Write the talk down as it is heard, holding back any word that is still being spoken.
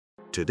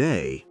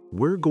Today,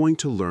 we're going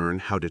to learn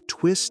how to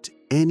twist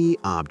any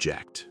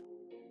object.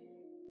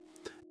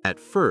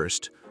 At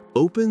first,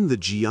 open the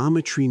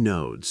geometry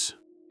nodes.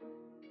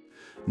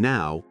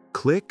 Now,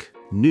 click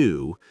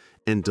New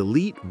and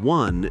delete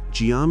one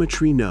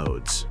geometry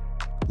nodes,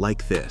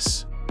 like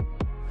this.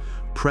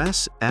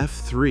 Press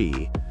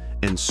F3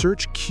 and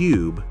search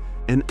Cube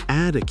and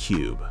add a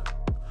cube.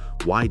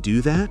 Why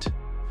do that?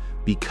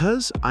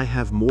 Because I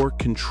have more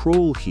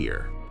control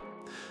here.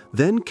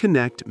 Then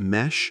connect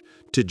Mesh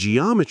to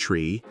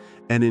Geometry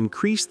and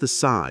increase the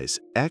size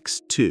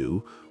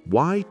X2,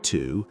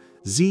 Y2,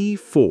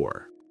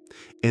 Z4,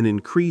 and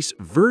increase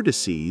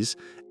vertices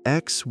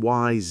X,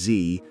 Y,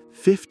 Z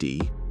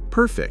 50,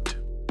 perfect.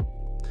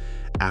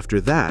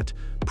 After that,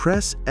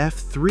 press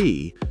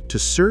F3 to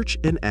search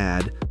and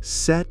add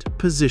Set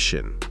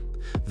Position.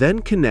 Then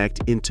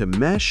connect into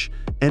Mesh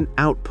and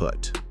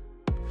Output.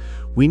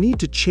 We need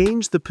to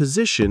change the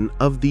position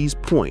of these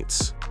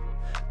points.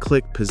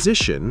 Click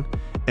Position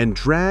and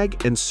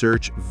drag and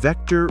search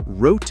Vector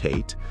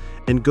Rotate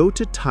and go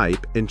to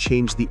Type and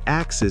change the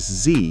axis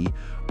Z.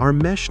 Our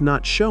mesh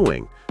not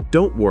showing,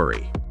 don't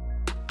worry.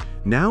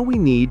 Now we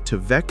need to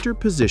Vector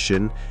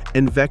Position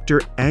and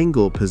Vector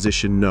Angle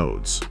Position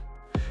nodes.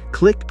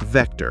 Click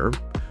Vector,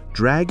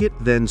 drag it,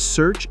 then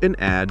search and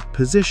add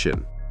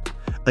Position.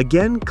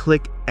 Again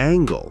click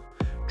Angle,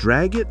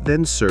 drag it,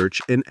 then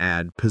search and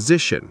add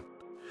Position.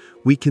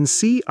 We can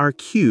see our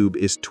cube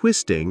is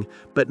twisting,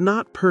 but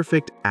not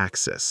perfect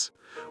axis.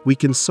 We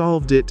can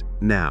solve it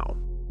now.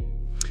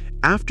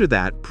 After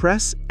that,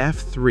 press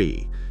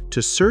F3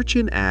 to search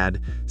and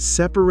add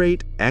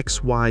Separate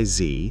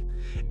XYZ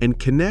and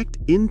connect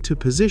into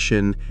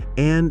Position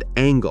and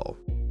Angle.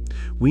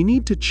 We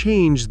need to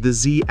change the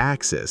Z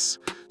axis,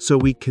 so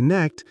we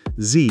connect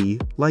Z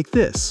like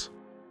this.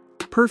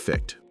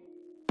 Perfect.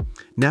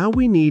 Now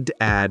we need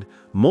to add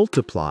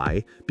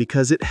Multiply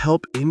because it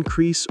helps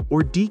increase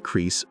or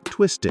decrease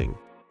twisting.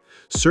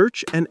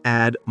 Search and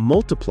add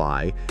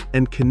Multiply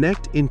and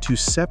connect into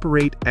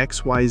Separate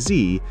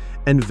XYZ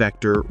and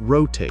Vector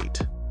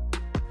Rotate.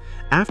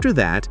 After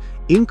that,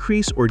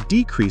 increase or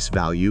decrease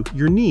value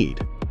you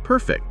need.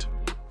 Perfect.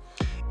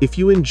 If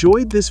you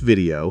enjoyed this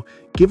video,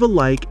 give a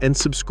like and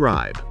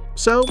subscribe.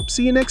 So,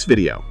 see you next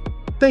video.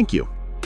 Thank you.